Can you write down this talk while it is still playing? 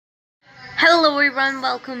Hello everyone,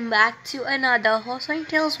 welcome back to another Hosting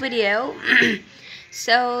Tales video.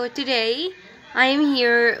 So today I am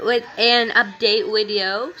here with an update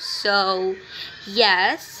video.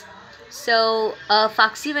 Yes,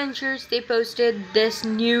 Foxy Ventures, they posted this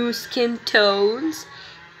new skin tones,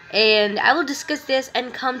 and I will discuss this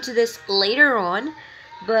and come to this later on.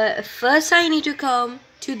 But first I need to come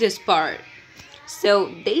to this part.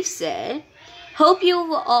 So they said, hope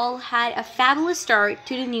you all had a fabulous start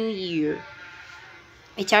to the new year.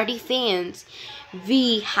 HRD fans,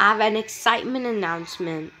 we have an excitement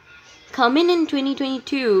announcement. Coming in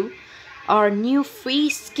 2022 are new free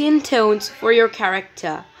skin tones for your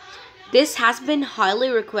character. This has been highly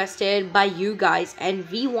requested by you guys, and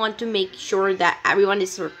we want to make sure that everyone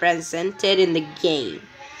is represented in the game.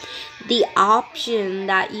 The option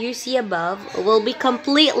that you see above will be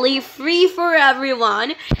completely free for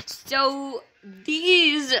everyone. So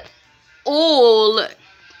these all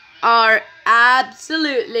are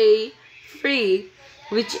absolutely free.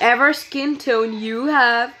 Whichever skin tone you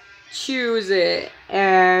have, choose it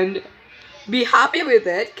and be happy with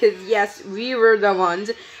it, because yes, we were the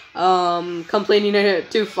ones complaining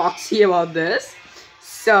to Foxy about this.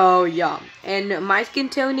 So yeah, and my skin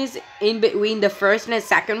tone is in between the first and the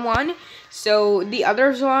second one. So the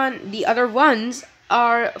other ones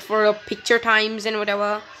are for picture times and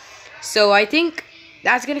whatever. So I think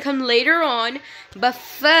that's gonna come later on. But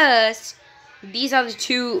first, these are the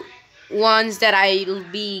two ones that I'll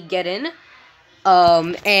be getting.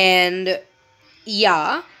 And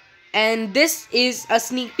yeah, and this is a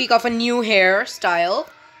sneak peek of a new hairstyle.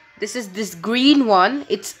 This is this green one.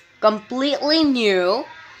 It's completely new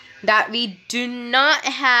that we do not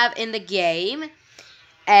have in the game.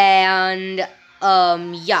 And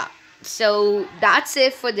yeah, so that's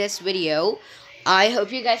it for this video. I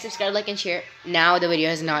hope you guys subscribe, like, and share. Now the video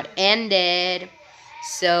has not ended.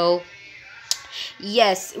 So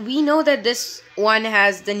yes, we know that this one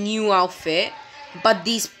has the new outfit, but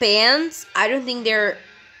these pants, I don't think they're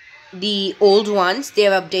the old ones. They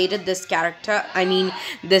have updated this character, I mean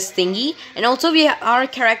this thingy. And also our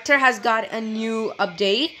character has got a new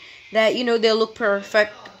update that, you know, they look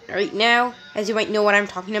perfect right now, as you might know what I'm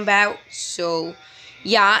talking about. So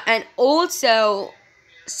yeah, and also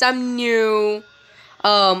some new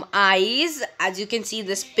eyes. As you can see,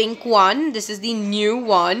 this pink one, this is the new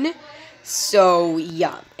one. So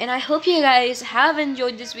yeah, and I hope you guys have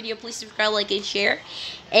enjoyed this video. Please subscribe, like, and share,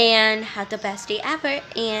 and have the best day ever,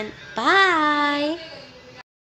 and bye.